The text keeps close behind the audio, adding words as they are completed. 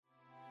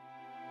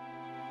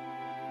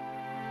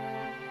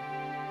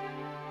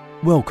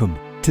Welcome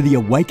to the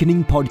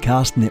Awakening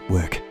Podcast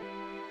Network.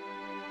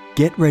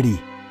 Get ready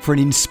for an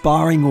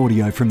inspiring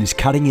audio from this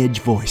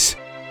cutting-edge voice.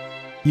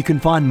 You can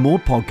find more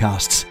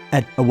podcasts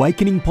at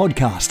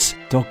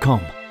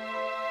awakeningpodcasts.com.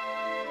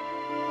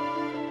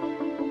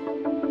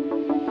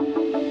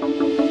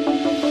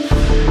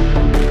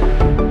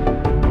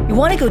 You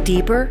want to go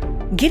deeper?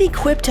 Get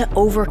equipped to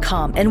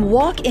overcome and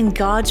walk in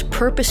God's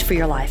purpose for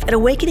your life at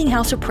Awakening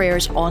House of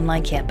Prayer's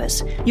online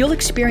campus. You'll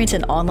experience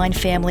an online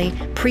family,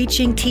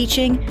 preaching,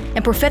 teaching,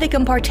 and prophetic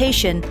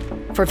impartation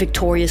for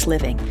victorious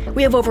living.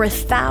 We have over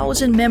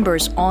 1,000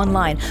 members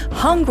online,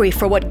 hungry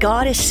for what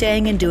God is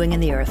saying and doing in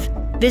the earth.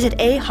 Visit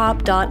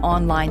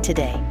ahop.online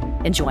today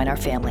and join our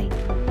family.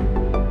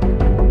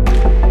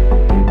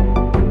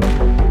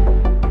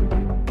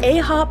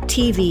 AHOP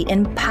TV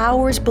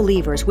empowers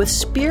believers with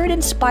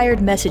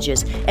Spirit-inspired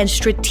messages and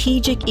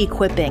strategic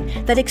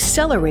equipping that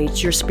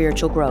accelerates your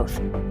spiritual growth.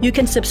 You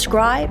can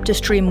subscribe to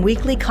stream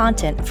weekly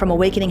content from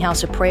Awakening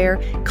House of Prayer,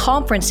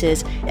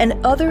 conferences, and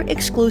other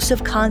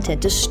exclusive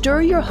content to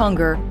stir your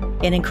hunger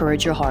and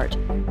encourage your heart.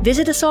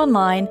 Visit us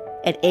online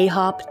at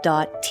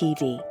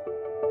ahop.tv.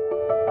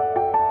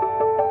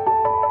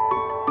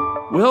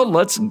 Well,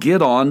 let's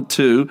get on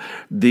to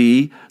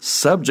the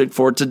subject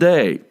for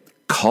today,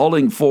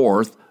 calling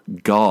forth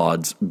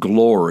God's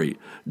glory.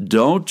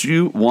 Don't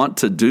you want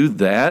to do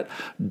that?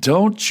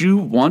 Don't you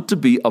want to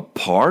be a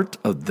part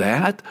of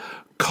that?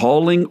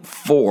 Calling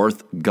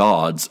forth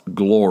God's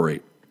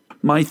glory.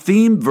 My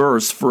theme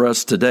verse for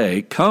us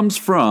today comes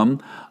from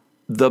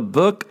the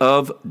book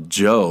of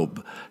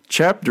Job,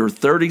 chapter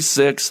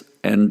 36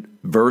 and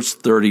verse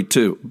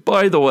 32.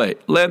 By the way,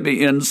 let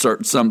me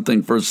insert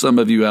something for some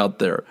of you out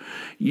there.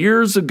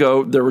 Years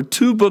ago, there were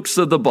two books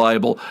of the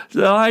Bible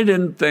that I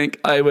didn't think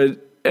I would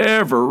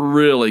ever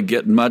really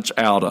get much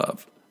out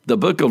of. The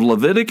book of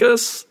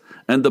Leviticus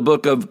and the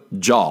book of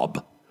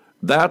Job.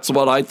 That's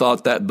what I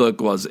thought that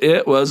book was.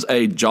 It was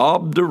a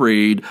job to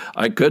read.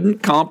 I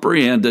couldn't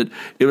comprehend it.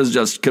 It was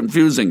just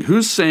confusing.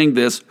 Who's saying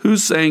this?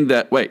 Who's saying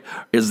that? Wait,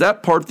 is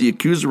that part the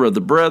accuser of the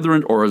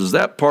brethren, or is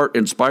that part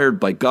inspired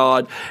by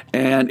God?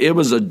 And it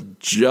was a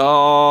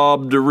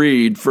job to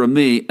read for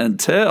me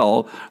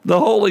until the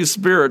Holy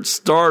Spirit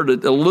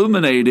started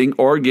illuminating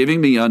or giving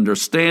me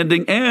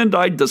understanding, and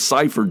I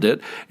deciphered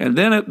it, and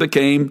then it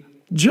became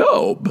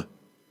Job.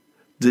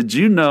 Did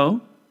you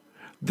know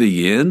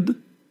the end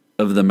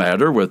of the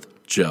matter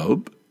with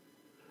Job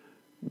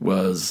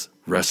was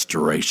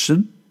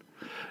restoration?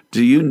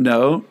 Do you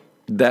know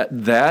that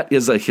that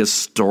is a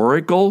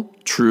historical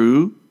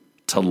true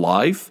to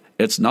life?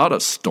 It's not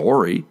a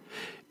story.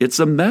 It's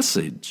a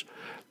message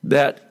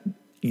that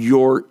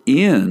your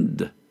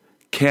end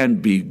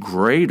can be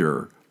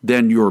greater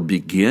than your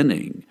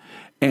beginning.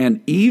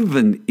 And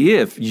even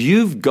if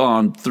you've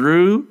gone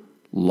through,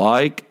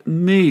 like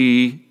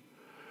me,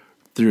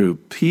 through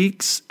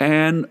peaks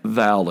and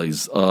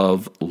valleys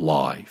of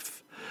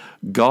life,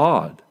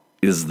 God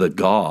is the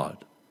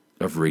God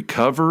of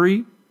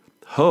recovery,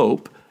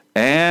 hope,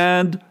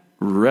 and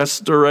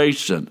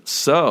restoration.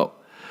 So,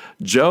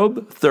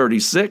 Job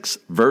 36,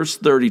 verse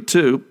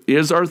 32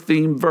 is our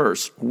theme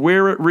verse,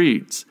 where it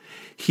reads,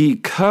 "He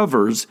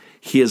covers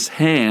his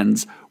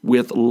hands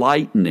with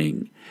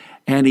lightning,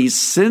 and he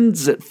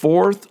sends it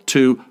forth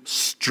to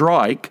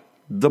strike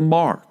the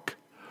mark."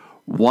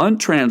 One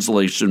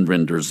translation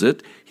renders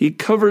it, he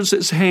covers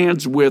his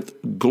hands with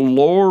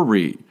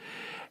glory,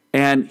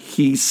 and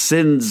he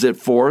sends it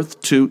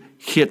forth to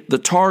hit the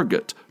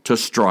target, to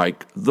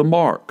strike the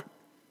mark.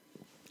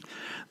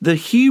 The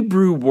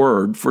Hebrew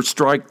word for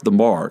strike the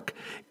mark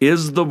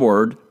is the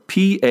word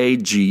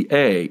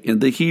P-A-G-A in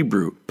the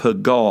Hebrew,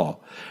 pagah.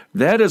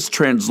 That is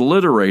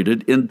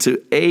transliterated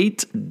into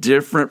 8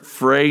 different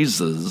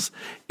phrases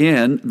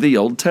in the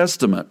Old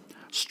Testament.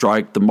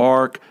 Strike the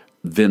mark,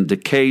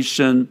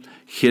 vindication,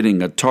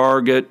 hitting a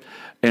target,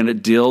 and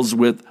it deals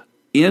with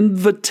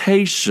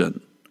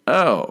invitation.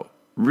 Oh,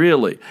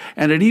 really?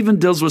 And it even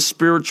deals with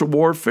spiritual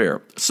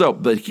warfare. So,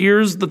 but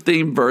here's the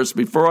theme verse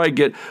before I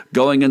get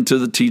going into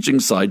the teaching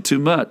side too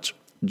much.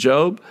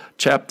 Job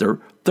chapter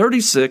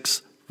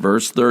 36,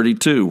 verse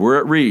 32, where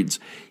it reads,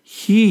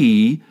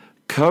 "He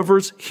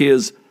covers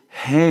his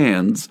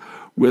hands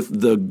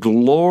with the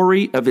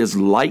glory of his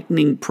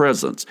lightning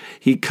presence."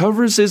 He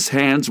covers his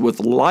hands with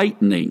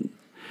lightning.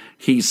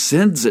 He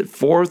sends it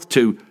forth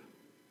to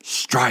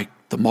strike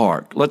the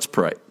mark. Let's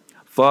pray.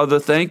 Father,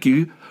 thank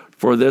you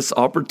for this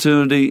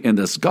opportunity in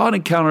this God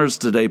Encounters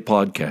Today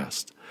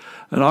podcast.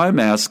 And I'm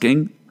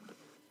asking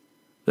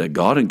that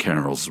God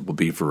Encounters will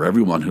be for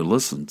everyone who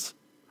listens.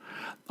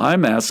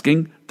 I'm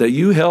asking that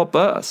you help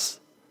us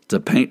to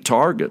paint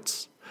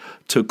targets,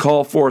 to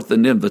call forth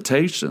an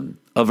invitation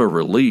of a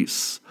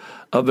release,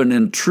 of an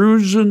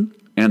intrusion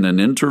and an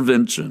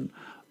intervention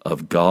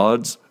of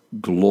God's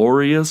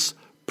glorious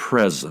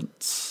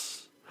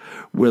presence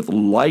with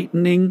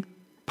lightning,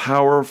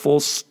 powerful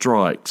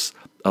strikes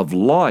of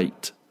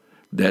light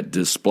that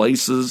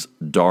displaces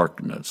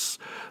darkness.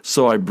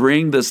 So I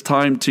bring this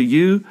time to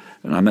you,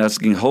 and I'm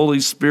asking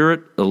Holy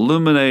Spirit,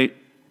 illuminate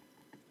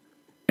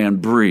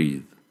and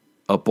breathe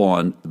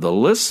upon the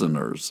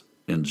listeners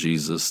in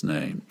Jesus'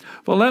 name.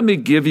 Well, let me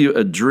give you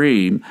a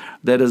dream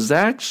that is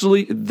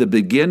actually the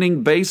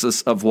beginning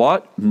basis of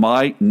what?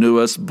 My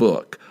newest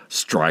book,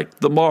 Strike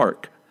the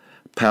Mark,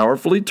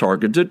 Powerfully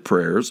Targeted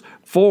Prayers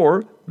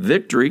for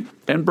Victory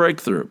and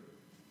Breakthrough.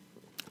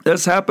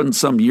 This happened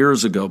some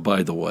years ago,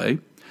 by the way,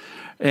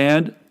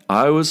 and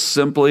I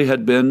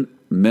had been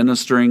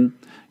ministering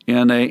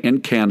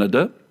in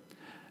Canada,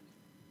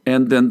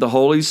 and then the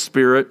Holy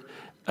Spirit,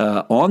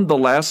 on the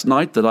last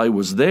night that I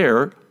was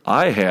there,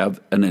 I have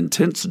an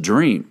intense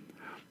dream.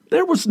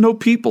 There was no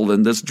people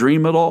in this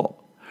dream at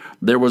all.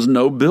 There was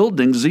no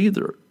buildings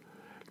either.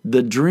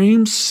 The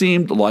dream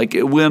seemed like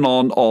it went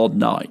on all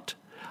night.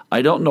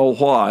 I don't know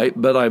why,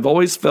 but I've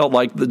always felt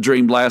like the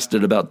dream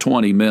lasted about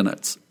 20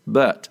 minutes.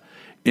 But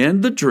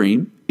in the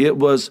dream, it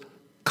was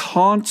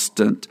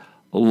constant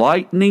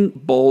lightning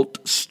bolt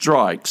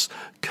strikes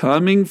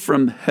coming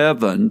from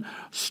heaven,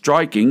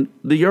 striking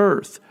the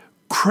earth,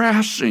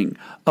 crashing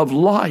of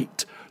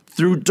light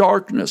through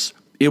darkness.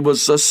 It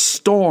was a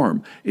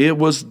storm. It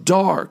was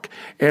dark.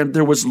 And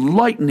there was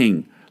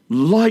lightning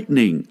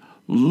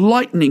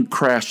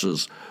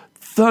crashes,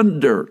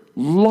 thunder,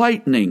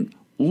 lightning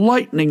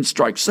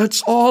strikes.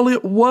 That's all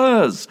it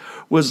was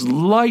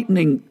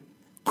lightning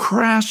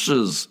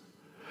crashes,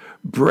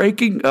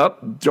 breaking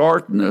up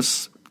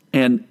darkness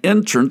and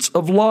entrance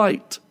of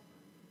light.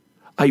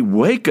 I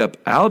wake up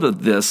out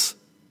of this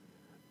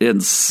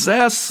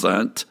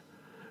incessant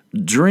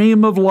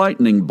dream of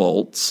lightning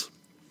bolts,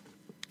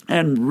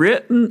 and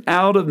written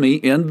out of me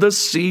in the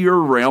seer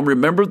realm.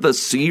 Remember the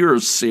seer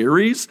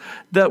series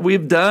that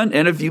we've done?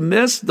 And if you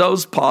missed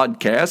those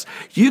podcasts,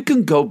 you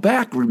can go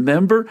back,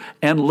 remember,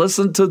 and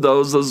listen to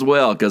those as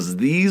well, because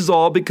these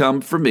all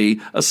become for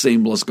me a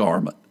seamless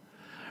garment.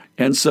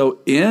 And so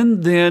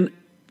in then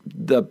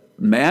the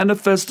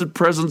manifested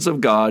presence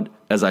of God,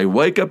 as I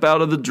wake up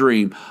out of the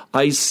dream,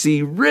 I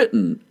see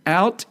written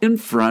out in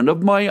front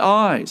of my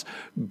eyes,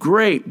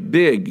 great,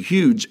 big,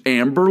 huge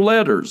amber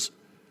letters,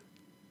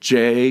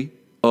 J-O-B,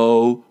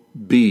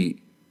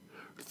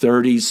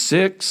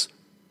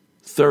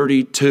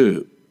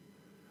 3632.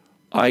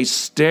 I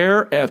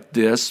stare at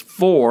this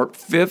for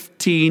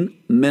 15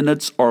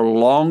 minutes or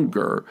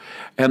longer,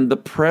 and the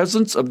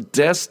presence of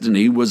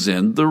destiny was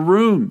in the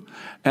room.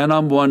 And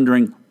I'm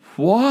wondering,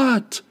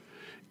 what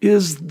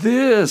is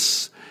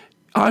this?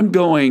 In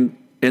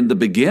the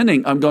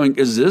beginning,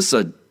 is this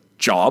a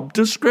job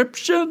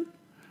description?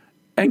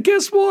 And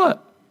guess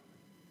what?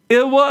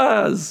 It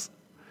was.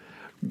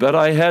 But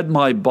I had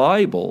my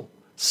Bible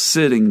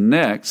sitting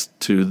next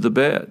to the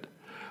bed.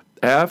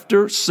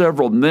 After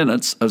several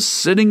minutes of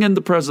sitting in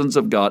the presence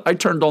of God, I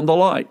turned on the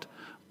light.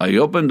 I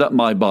opened up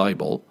my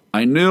Bible.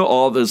 I knew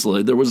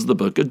obviously there was the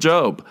book of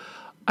Job.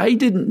 I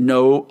didn't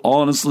know,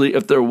 honestly,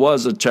 if there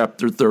was a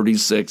chapter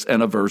 36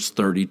 and a verse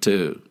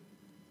 32.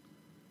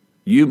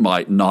 You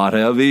might not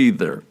have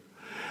either.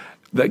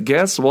 But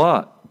guess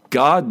what?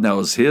 God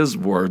knows His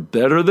Word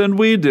better than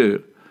we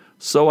do.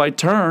 So I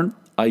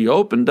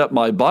opened up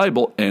my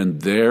Bible,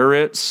 and there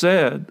it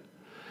said,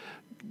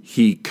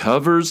 He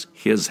covers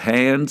His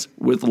hands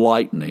with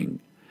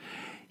lightning.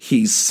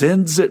 He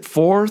sends it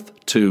forth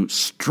to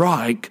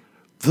strike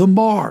the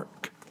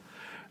mark.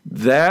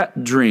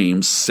 That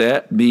dream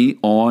set me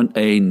on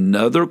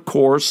another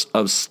course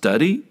of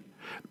study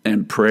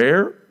and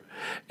prayer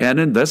and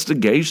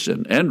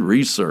investigation and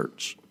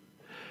research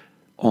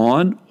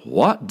on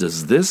what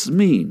does this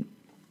mean.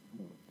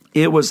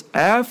 It was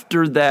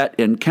after that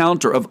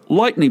encounter of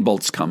lightning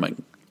bolts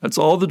coming. That's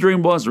all the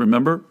dream was,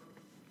 remember?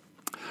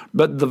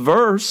 But the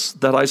verse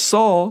that I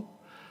saw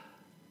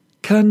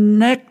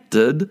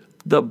connected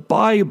the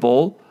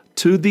Bible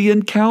to the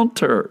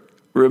encounter.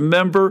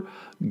 Remember,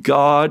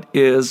 God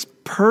is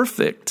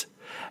perfect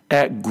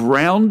at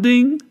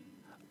grounding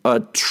a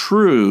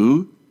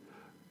true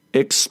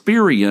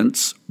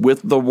experience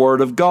with the Word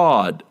of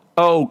God.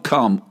 Oh,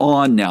 come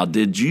on now.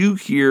 Did you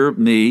hear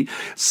me?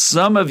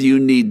 Some of you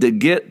need to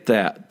get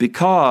that,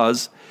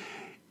 because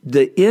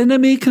the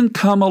enemy can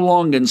come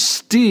along and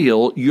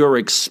steal your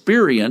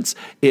experience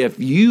if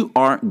you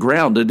aren't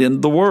grounded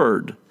in the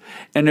Word.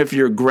 And if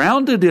you're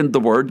grounded in the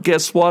Word,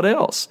 guess what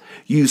else?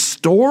 You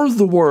store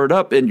the Word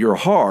up in your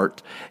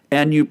heart,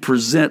 and you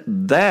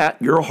present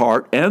that, your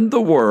heart and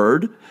the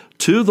Word,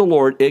 to the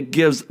Lord. It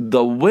gives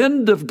the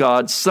wind of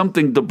God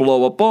something to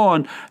blow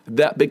upon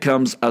that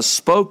becomes a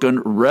spoken,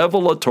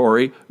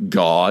 revelatory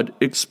God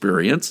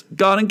experience,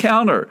 God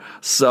encounter.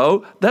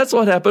 So that's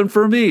what happened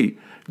for me.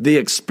 The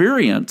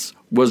experience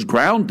was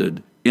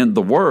grounded in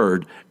the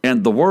Word,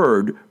 and the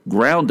Word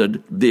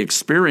grounded the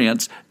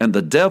experience, and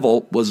the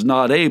devil was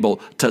not able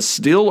to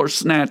steal or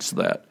snatch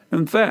that.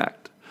 In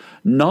fact,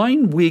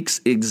 9 weeks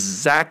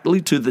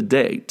exactly to the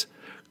date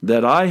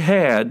that I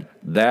had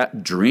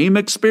that dream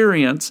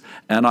experience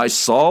and I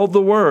saw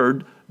the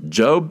word,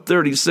 Job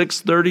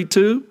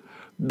 36:32,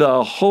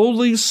 the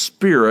Holy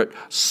Spirit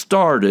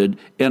started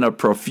in a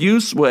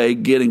profuse way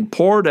getting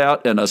poured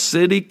out in a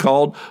city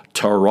called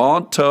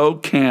Toronto,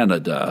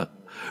 Canada,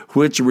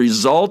 which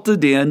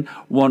resulted in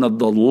one of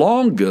the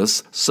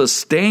longest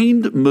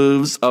sustained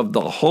moves of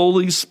the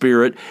Holy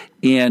Spirit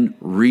in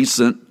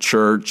recent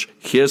church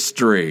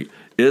history.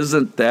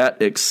 Isn't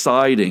that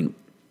exciting?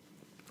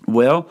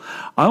 Well,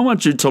 I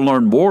want you to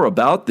learn more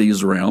about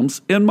these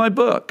realms in my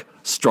book,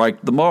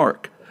 Strike the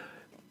Mark: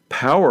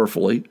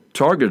 Powerfully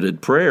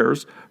Targeted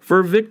Prayers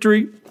for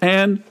Victory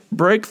and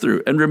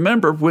Breakthrough. And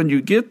remember, when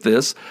you get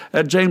this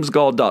at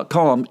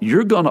jamesgauld.com,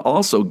 you're going to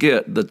also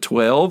get the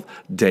 12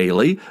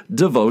 daily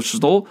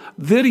devotional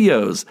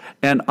videos.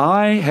 And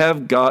I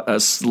have got a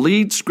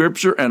lead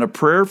scripture and a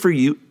prayer for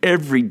you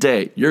every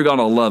day. You're going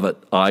to love it.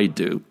 I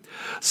do.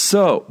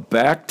 So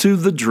back to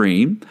the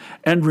dream,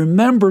 and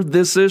remember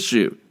this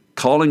issue,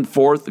 calling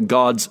forth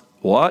God's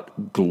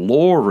what?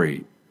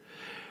 Glory.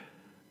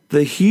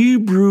 The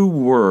Hebrew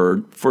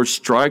word for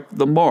strike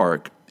the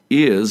mark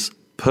is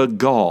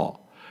pagah.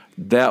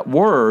 That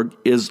word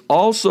is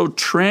also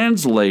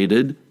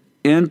translated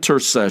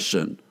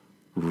intercession.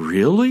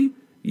 Really?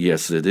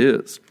 Yes, it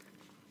is.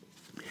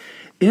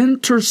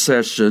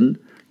 Intercession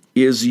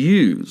is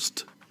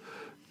used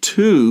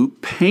to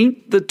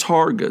paint the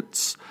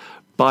targets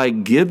by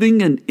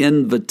giving an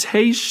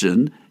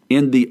invitation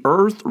in the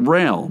earth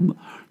realm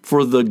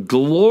for the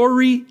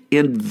glory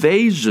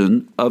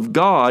invasion of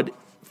God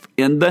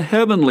in the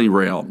heavenly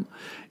realm.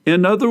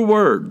 In other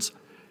words,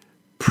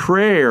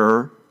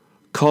 prayer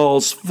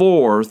calls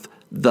forth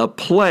the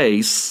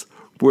place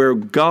where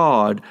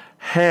God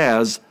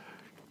has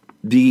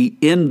the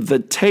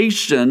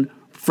invitation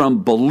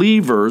from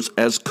believers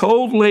as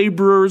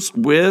co-laborers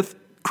with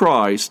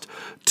Christ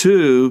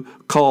to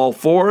call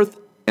forth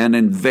an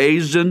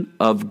invasion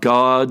of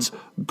God's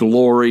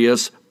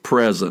glorious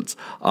presence.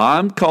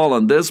 I'm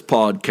calling this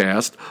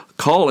podcast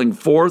Calling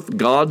Forth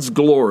God's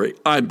Glory.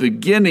 I'm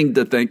beginning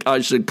to think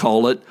I should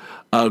call it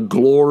a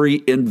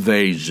glory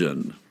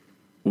invasion.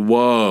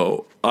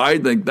 Whoa, I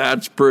think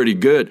that's pretty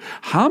good.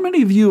 How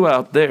many of you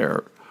out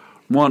there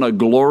want a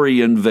glory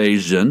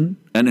invasion,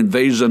 an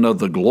invasion of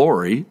the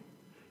glory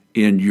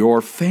in your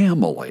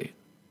family?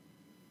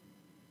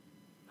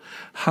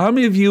 How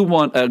many of you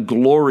want a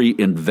glory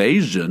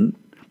invasion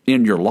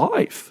in your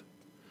life?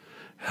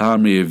 How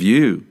many of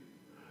you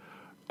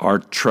are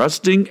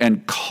trusting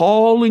and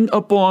calling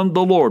upon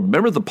the Lord?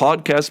 Remember the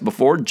podcast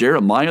before,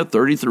 Jeremiah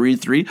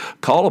 33:3,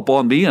 call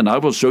upon me and I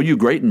will show you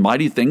great and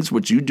mighty things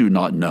which you do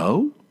not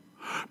know?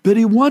 But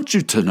he wants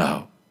you to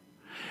know.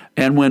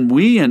 And when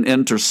we in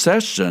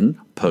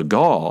intercession,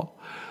 pagah,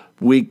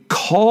 we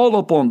call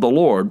upon the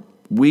Lord,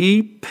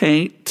 we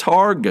paint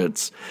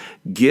targets,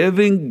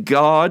 giving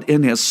God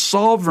in his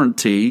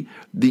sovereignty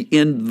the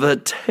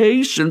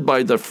invitation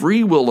by the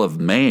free will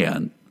of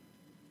man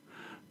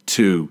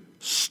to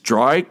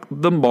strike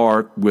the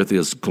mark with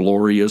his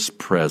glorious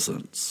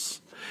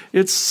presence.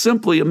 It's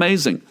simply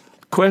amazing.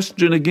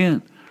 Question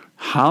again.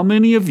 How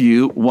many of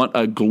you want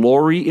a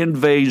glory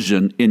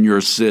invasion in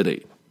your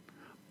city?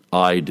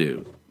 I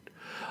do.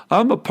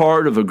 I'm a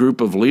part of a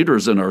group of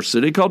leaders in our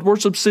city called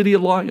Worship City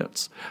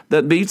Alliance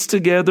that meets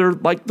together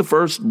like the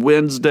first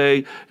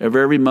Wednesday of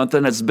every month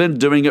and has been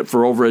doing it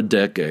for over a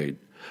decade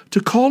to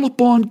call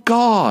upon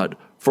God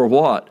for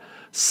what?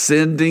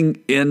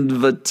 Sending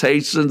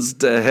invitations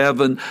to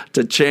heaven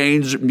to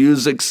change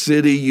Music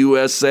City,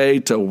 USA,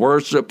 to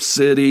Worship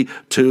City,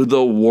 to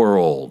the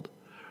world.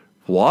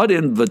 What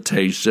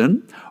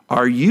invitation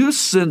are you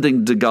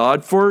sending to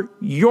God for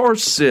your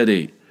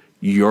city,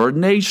 your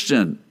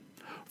nation,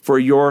 for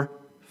your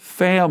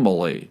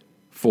family,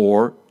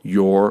 for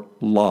your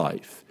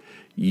life?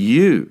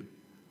 You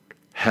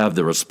have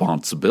the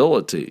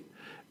responsibility,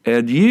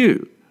 and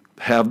you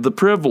have the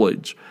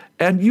privilege,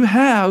 and you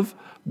have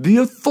the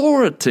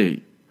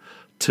authority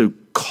to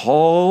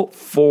call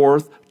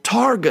forth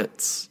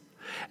targets.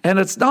 And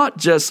it's not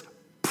just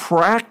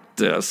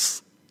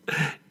practice,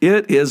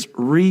 it is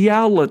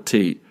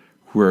reality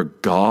where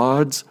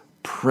God's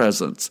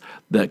presence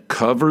that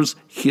covers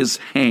his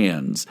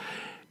hands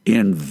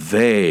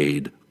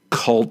invade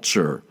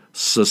culture,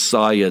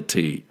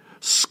 society,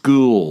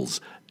 schools,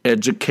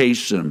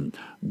 education,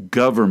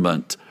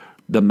 government,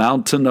 the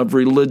mountain of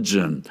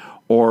religion,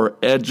 or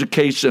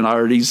education. I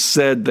already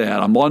said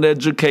that. I'm on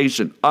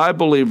education. I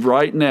believe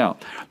right now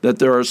that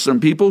there are some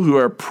people who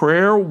are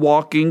prayer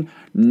walking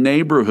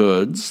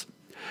neighborhoods,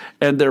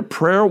 and they're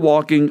prayer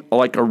walking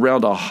like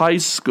around a high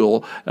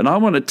school. And I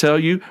want to tell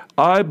you,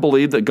 I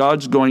believe that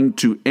God's going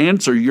to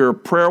answer your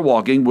prayer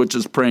walking, which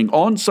is praying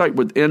on site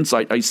with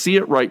insight. I see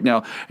it right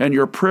now. And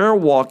you're prayer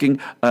walking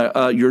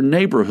your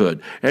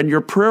neighborhood, and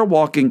you're prayer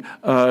walking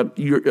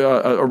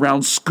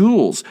around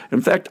schools.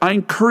 In fact, I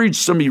encourage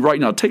some of you right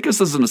now, take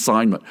this as an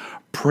assignment.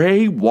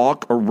 Pray,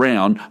 walk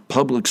around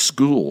public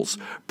schools.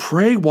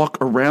 Pray, walk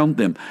around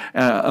them.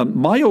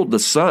 My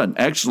oldest son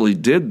actually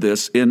did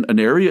this in an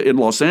area in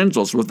Los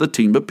Angeles with a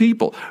team of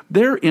people.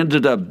 There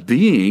ended up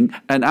being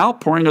an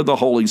outpouring of the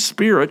Holy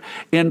Spirit,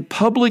 in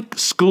public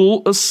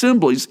school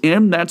assemblies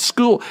in that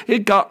school.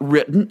 It got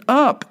written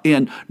up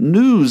in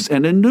news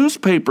and in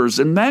newspapers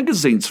and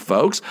magazines,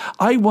 folks.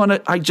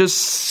 I just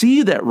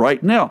see that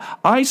right now.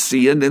 I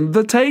see an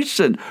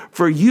invitation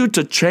for you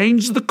to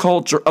change the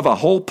culture of a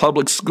whole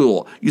public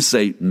school. You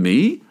say,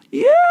 me?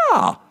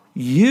 Yeah,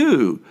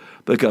 you.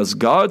 Because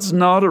God's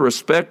not a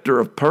respecter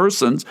of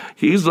persons.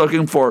 He's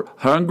looking for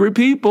hungry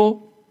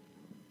people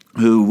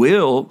who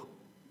will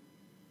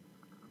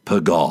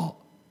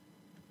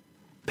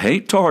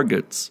paint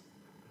targets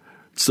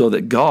so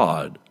that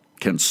God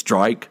can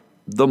strike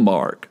the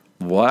mark.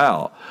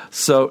 Wow.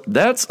 So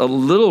that's a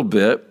little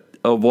bit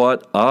of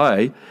what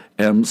I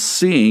am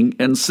seeing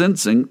and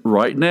sensing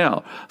right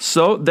now.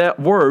 So that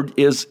word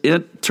is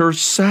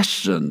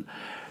intercession.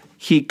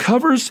 He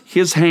covers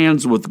his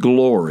hands with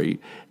glory,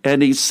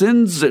 and he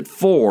sends it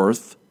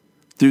forth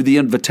through the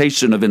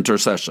invitation of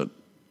intercession.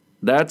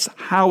 That's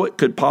how it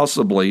could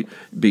possibly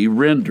be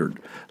rendered.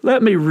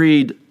 Let me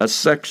read a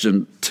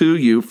section to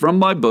you from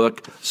my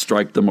book,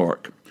 Strike the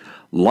Mark.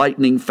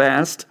 Lightning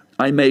fast,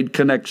 I made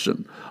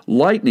connection.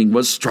 Lightning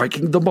was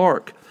striking the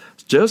mark,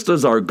 just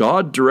as our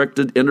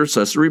God-directed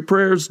intercessory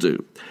prayers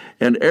do.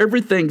 And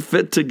everything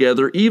fit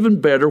together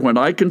even better when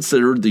I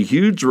considered the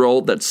huge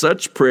role that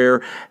such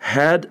prayer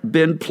had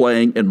been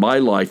playing in my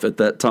life at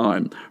that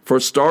time. For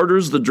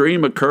starters, the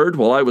dream occurred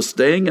while I was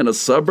staying in a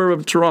suburb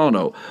of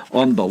Toronto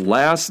on the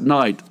last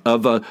night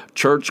of a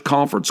church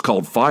conference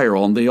called Fire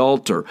on the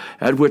Altar,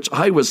 at which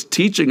I was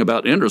teaching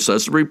about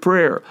intercessory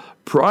prayer.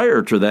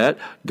 Prior to that,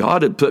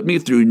 God had put me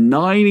through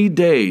 90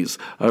 days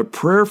of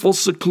prayerful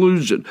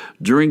seclusion,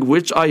 during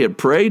which I had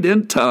prayed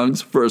in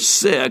tongues for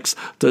 6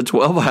 to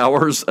 12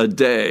 hours a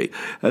day.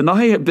 And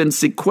I had been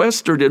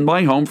sequestered in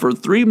my home for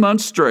 3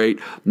 months straight,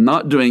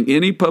 not doing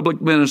any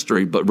public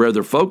ministry, but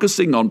rather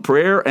focusing on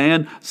prayer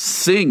and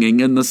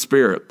singing in the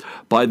Spirit.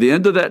 By the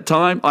end of that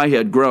time, I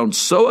had grown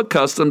so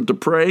accustomed to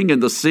praying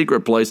in the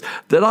secret place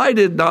that I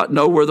did not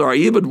know whether I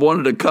even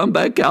wanted to come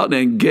back out and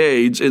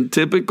engage in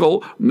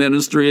typical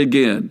ministry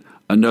again.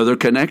 Another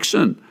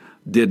connection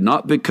did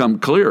not become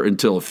clear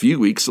until a few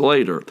weeks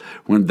later,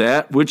 when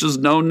that which is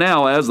known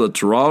now as the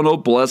Toronto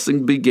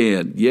blessing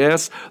began.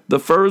 Yes, the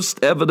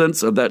first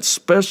evidence of that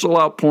special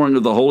outpouring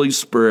of the Holy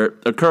Spirit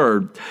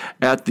occurred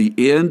at the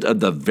end of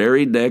the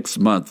very next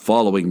month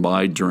following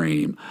my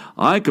dream.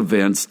 I'm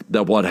convinced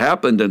that what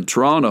happened in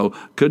Toronto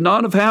could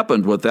not have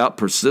happened without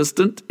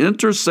persistent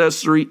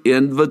intercessory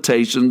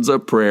invitations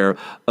of prayer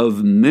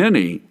of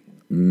many,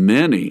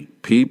 many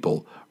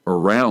people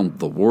around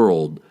the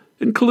world,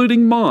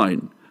 including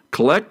mine.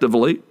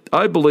 Collectively,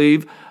 I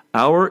believe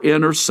our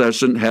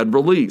intercession had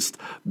released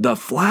the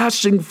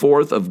flashing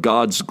forth of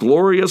God's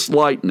glorious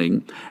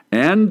lightning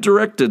and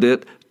directed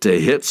it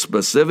to hit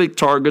specific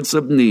targets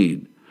of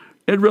need.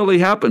 It really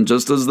happened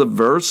just as the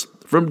verse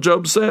from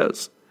Job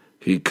says.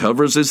 He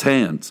covers his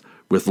hands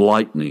with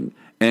lightning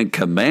and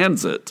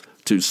commands it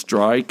to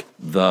strike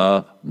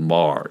the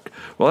mark.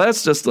 Well,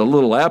 that's just a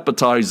little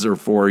appetizer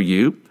for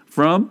you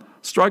from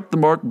Strike the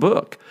Mark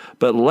book.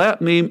 But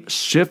let me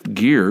shift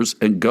gears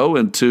and go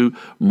into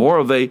more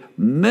of a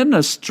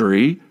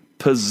ministry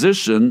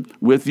position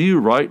with you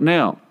right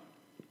now.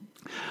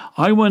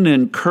 I want to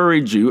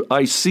encourage you.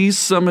 I see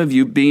some of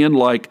you being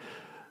like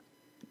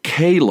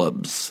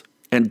Caleb's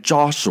and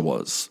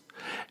Joshua's.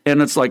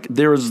 And it's like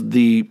there's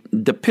the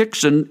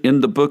depiction in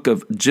the book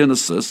of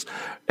Genesis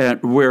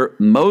where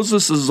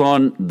Moses is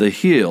on the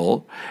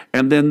hill,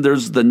 and then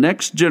there's the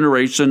next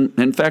generation.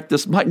 In fact,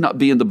 this might not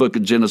be in the book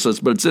of Genesis,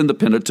 but it's in the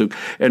Pentateuch.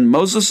 And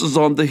Moses is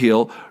on the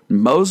hill.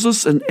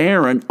 Moses and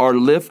Aaron are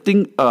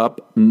lifting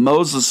up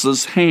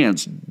Moses'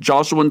 hands.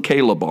 Joshua and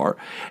Caleb are.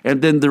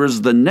 And then there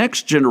is the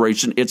next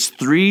generation. It's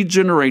 3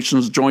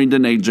 generations joined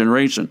in a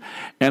generation.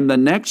 And the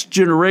next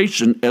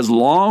generation, as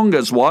long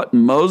as what?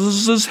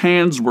 Moses'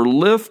 hands were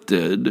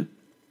lifted,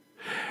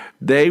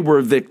 they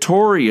were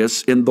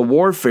victorious in the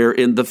warfare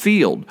in the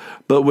field.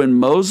 But when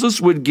Moses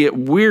would get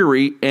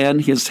weary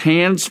and his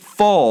hands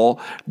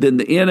fall, then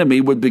the enemy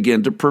would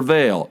begin to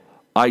prevail.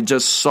 I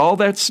just saw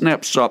that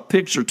snapshot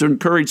picture to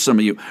encourage some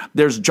of you.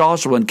 There's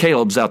Joshua and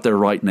Caleb's out there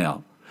right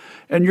now.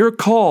 And your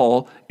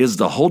call is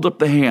to hold up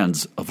the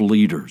hands of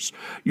leaders.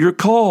 Your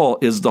call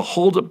is to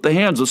hold up the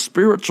hands of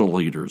spiritual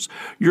leaders.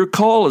 Your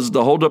call is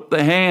to hold up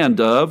the hand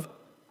of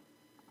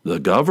the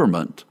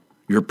government,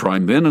 your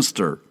prime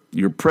minister,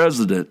 your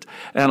president.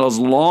 And as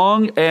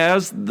long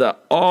as the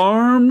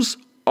arms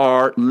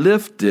are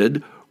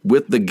lifted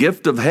with the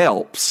gift of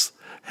helps,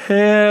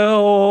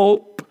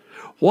 help.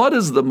 What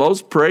is the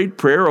most prayed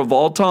prayer of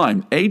all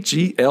time?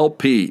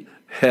 H-E-L-P,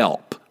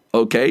 help.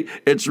 Okay?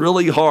 It's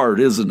really hard,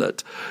 isn't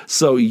it?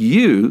 So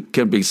you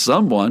can be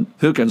someone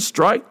who can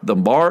strike the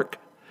mark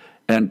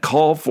and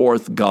call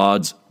forth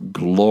God's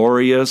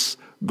glorious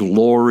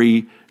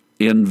glory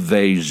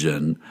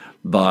invasion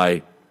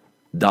by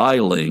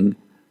dialing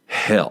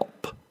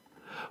help,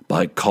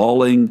 by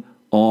calling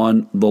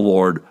on the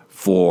Lord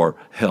for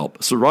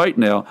help. So right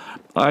now,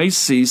 I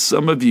see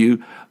some of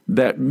you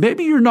that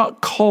maybe you're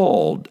not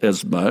called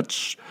as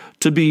much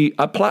to be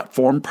a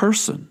platform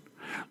person.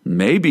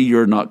 Maybe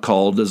you're not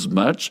called as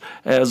much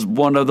as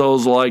one of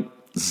those like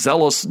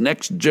zealous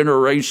next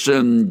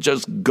generation,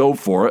 just go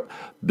for it,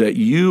 that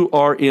you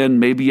are in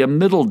maybe a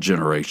middle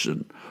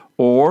generation,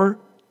 or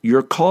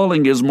your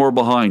calling is more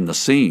behind the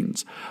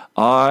scenes.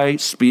 I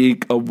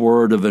speak a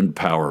word of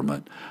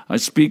empowerment. I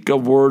speak a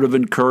word of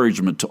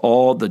encouragement to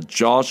all the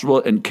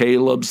Joshua and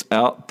Calebs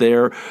out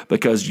there,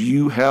 because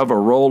you have a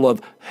role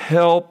of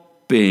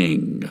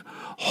helping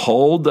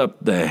hold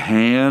up the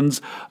hands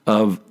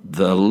of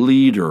the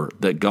leader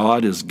that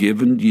God has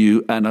given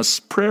you and a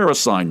prayer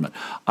assignment.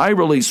 I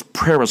release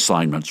prayer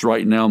assignments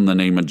right now in the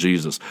name of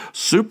Jesus.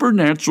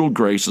 Supernatural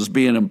grace is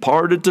being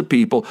imparted to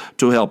people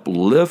to help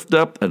lift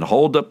up and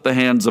hold up the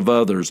hands of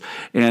others,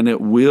 and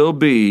it will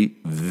be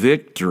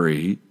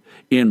victory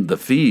in the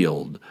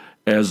field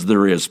as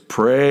there is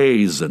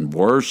praise and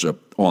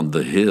worship on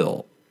the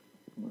hill.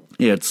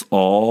 It's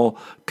all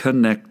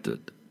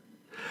connected.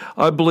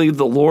 I believe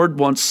the Lord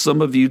wants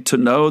some of you to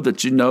know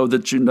that you know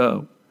that you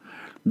know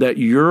that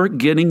you're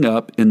getting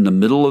up in the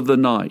middle of the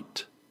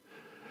night.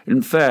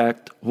 In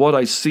fact, what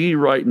I see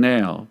right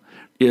now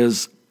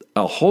is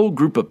a whole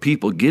group of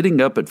people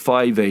getting up at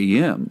 5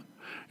 a.m.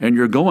 and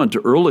you're going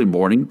to early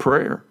morning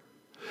prayer.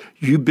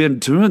 You've been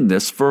doing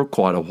this for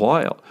quite a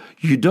while.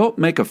 You don't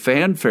make a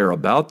fanfare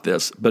about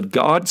this, but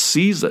God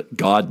sees it.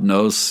 God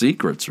knows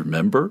secrets,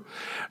 remember?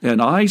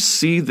 And I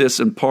see this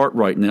in part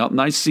right now,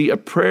 and I see a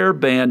prayer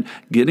band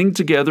getting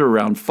together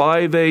around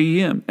 5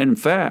 a.m. In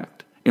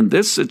fact, in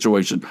this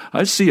situation,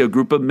 I see a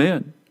group of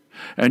men,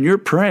 and you're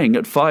praying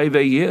at 5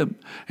 a.m.,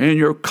 and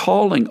you're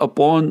calling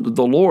upon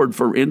the Lord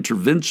for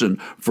intervention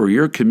for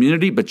your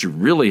community, but you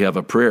really have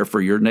a prayer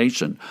for your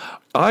nation.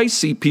 I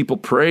see people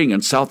praying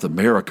in South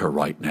America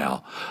right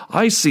now.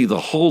 I see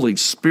the Holy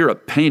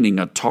Spirit painting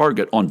a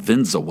target on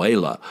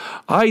Venezuela.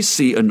 I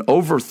see an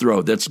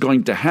overthrow that's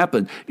going to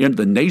happen in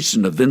the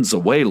nation of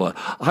Venezuela.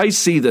 I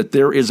see that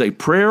there is a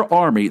prayer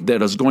army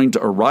that is going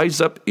to arise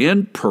up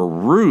in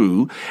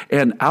Peru,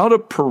 and out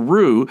of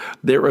Peru,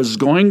 there is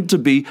going to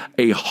be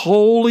a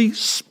Holy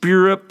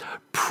Spirit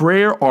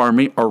prayer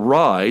army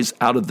arise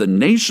out of the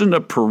nation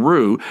of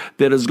Peru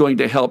that is going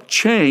to help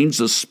change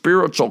the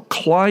spiritual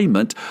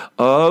climate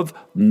of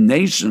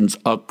nations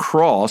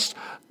across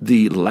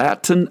the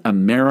Latin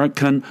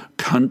American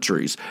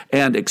countries,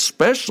 and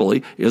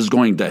especially is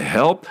going to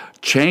help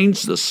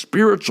change the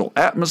spiritual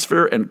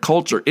atmosphere and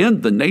culture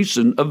in the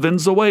nation of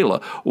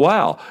Venezuela.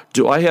 Wow,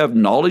 do I have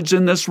knowledge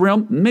in this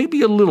realm?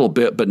 Maybe a little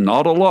bit, but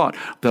not a lot.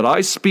 But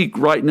I speak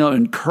right now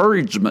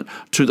encouragement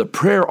to the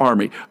prayer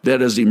army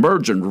that is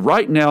emerging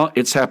right now.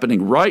 It's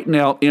happening right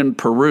now in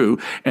Peru,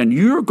 and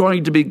you're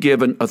going to be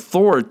given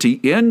authority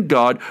in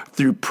God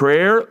through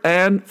prayer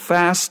and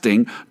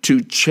fasting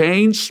to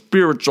change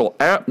spiritual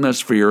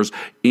atmospheres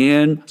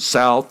in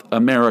South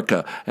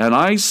America. And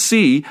I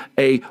see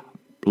a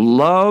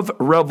love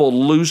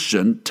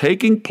revolution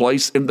taking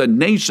place in the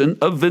nation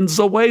of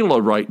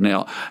Venezuela right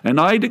now. And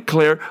I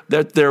declare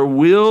that there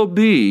will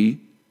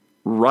be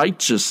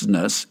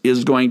righteousness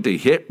is going to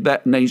hit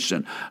that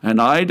nation.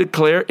 And I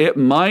declare it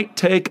might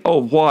take a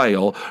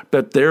while,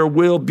 but there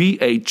will be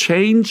a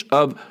change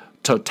of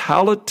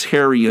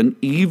totalitarian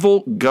evil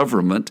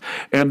government,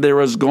 and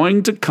there is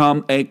going to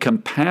come a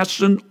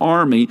compassion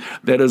army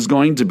that is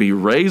going to be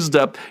raised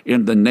up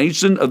in the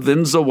nation of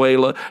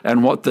Venezuela,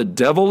 and what the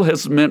devil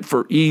has meant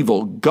for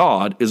evil,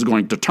 God is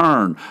going to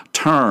turn.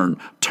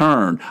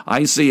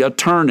 I see a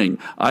turning.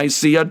 I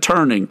see a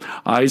turning.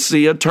 I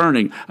see a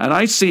turning. And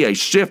I see a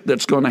shift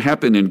that's going to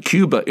happen in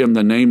Cuba in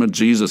the name of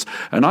Jesus.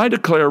 And I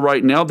declare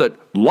right now that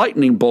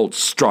lightning bolt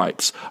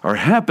strikes are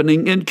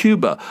happening in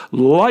Cuba.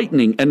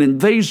 Lightning, an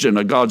invasion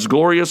of God's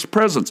glorious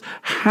presence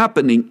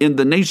happening in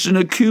the nation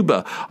of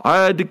Cuba.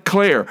 I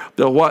declare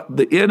that what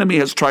the enemy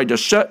has tried to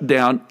shut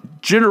down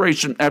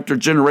generation after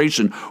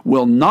generation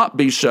will not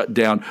be shut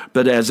down,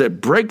 but as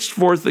it breaks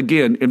forth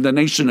again in the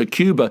nation of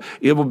Cuba,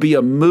 it will be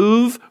a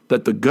move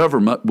that the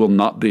government will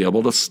not be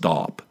able to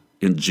stop.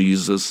 In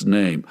Jesus'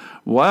 name.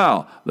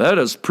 Wow, that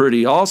is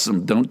pretty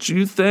awesome, don't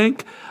you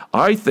think?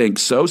 I think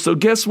so. So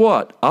guess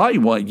what? I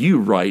want you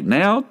right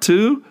now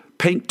to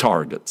paint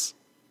targets.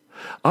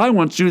 I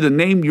want you to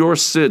name your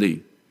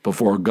city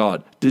before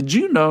God. Did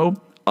you know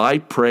I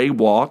prayer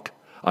walk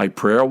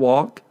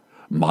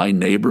my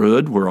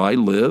neighborhood where I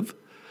live?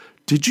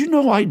 Did you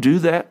know I do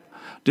that?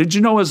 Did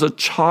you know as a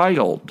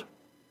child,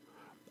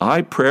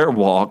 I prayer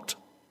walked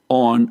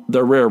on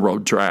the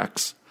railroad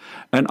tracks?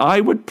 And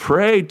I would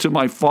pray to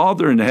my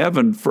Father in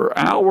heaven for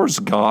hours,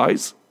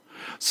 guys.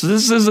 So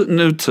this isn't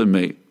new to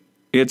me.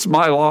 It's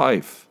my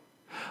life.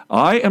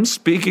 I am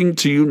speaking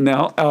to you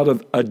now out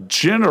of a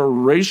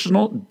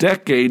generational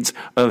decades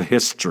of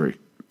history.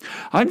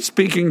 I'm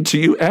speaking to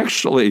you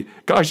actually,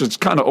 gosh, it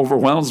kind of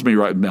overwhelms me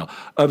right now,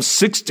 of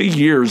 60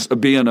 years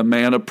of being a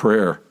man of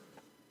prayer.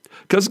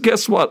 Because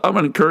guess what? I'm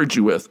going to encourage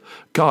you with,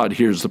 God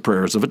hears the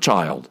prayers of a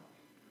child.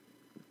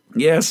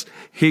 Yes,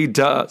 he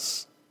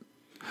does.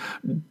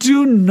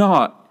 Do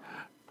not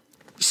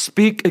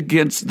speak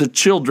against the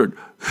children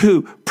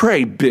who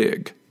pray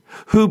big,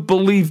 who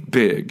believe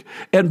big,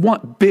 and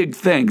want big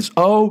things.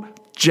 Oh,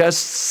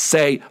 just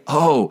say,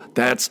 oh,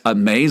 that's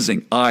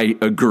amazing. I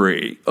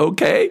agree.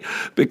 Okay?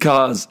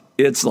 Because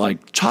it's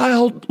like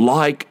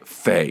childlike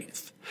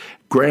faith.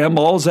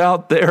 Grandmas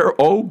out there,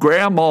 oh,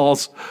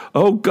 grandmas,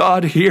 oh,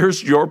 God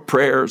hears your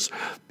prayers.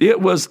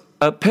 It was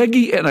a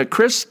Peggy and a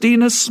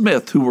Christina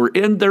Smith who were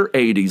in their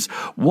 80s.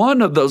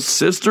 One of those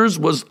sisters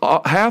was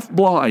half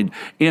blind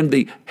in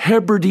the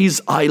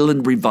Hebrides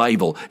Island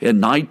revival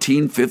in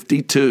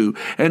 1952.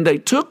 And they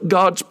took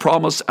God's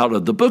promise out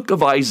of the book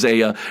of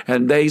Isaiah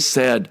and they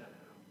said,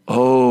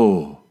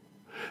 oh,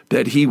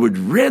 that he would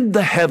rend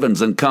the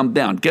heavens and come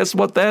down. Guess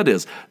what that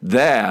is?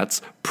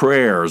 That's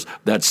prayers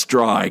that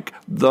strike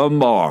the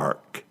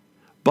mark.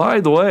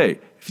 By the way,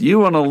 if you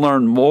want to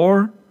learn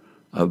more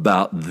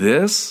about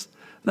this,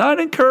 I'd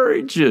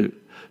encourage you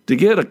to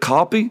get a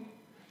copy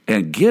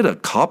and get a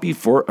copy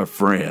for a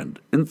friend.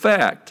 In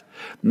fact,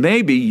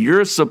 maybe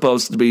you're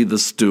supposed to be the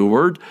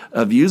steward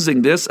of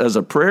using this as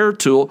a prayer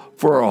tool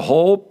for a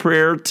whole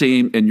prayer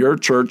team in your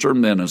church or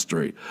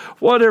ministry.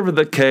 Whatever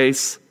the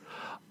case,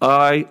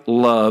 I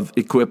love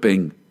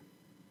equipping,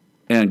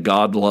 and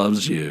God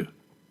loves you.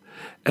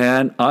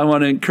 And I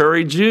want to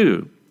encourage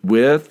you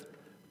with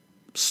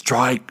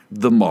strike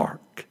the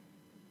mark.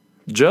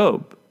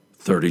 Job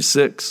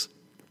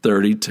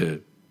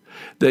 36:32.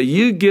 That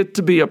you get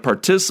to be a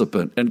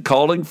participant in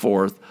calling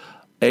forth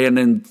an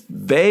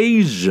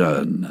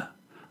invasion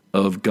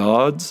of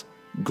God's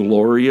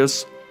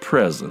glorious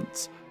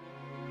presence.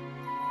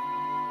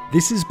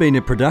 This has been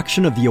a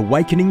production of the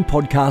Awakening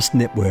Podcast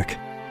Network.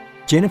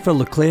 Jennifer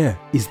LeClaire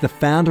is the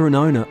founder and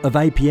owner of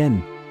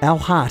APN. Our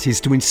heart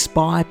is to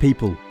inspire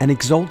people and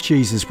exalt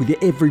Jesus with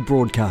every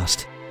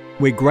broadcast.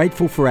 We're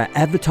grateful for our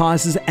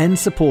advertisers and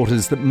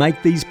supporters that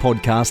make these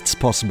podcasts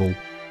possible.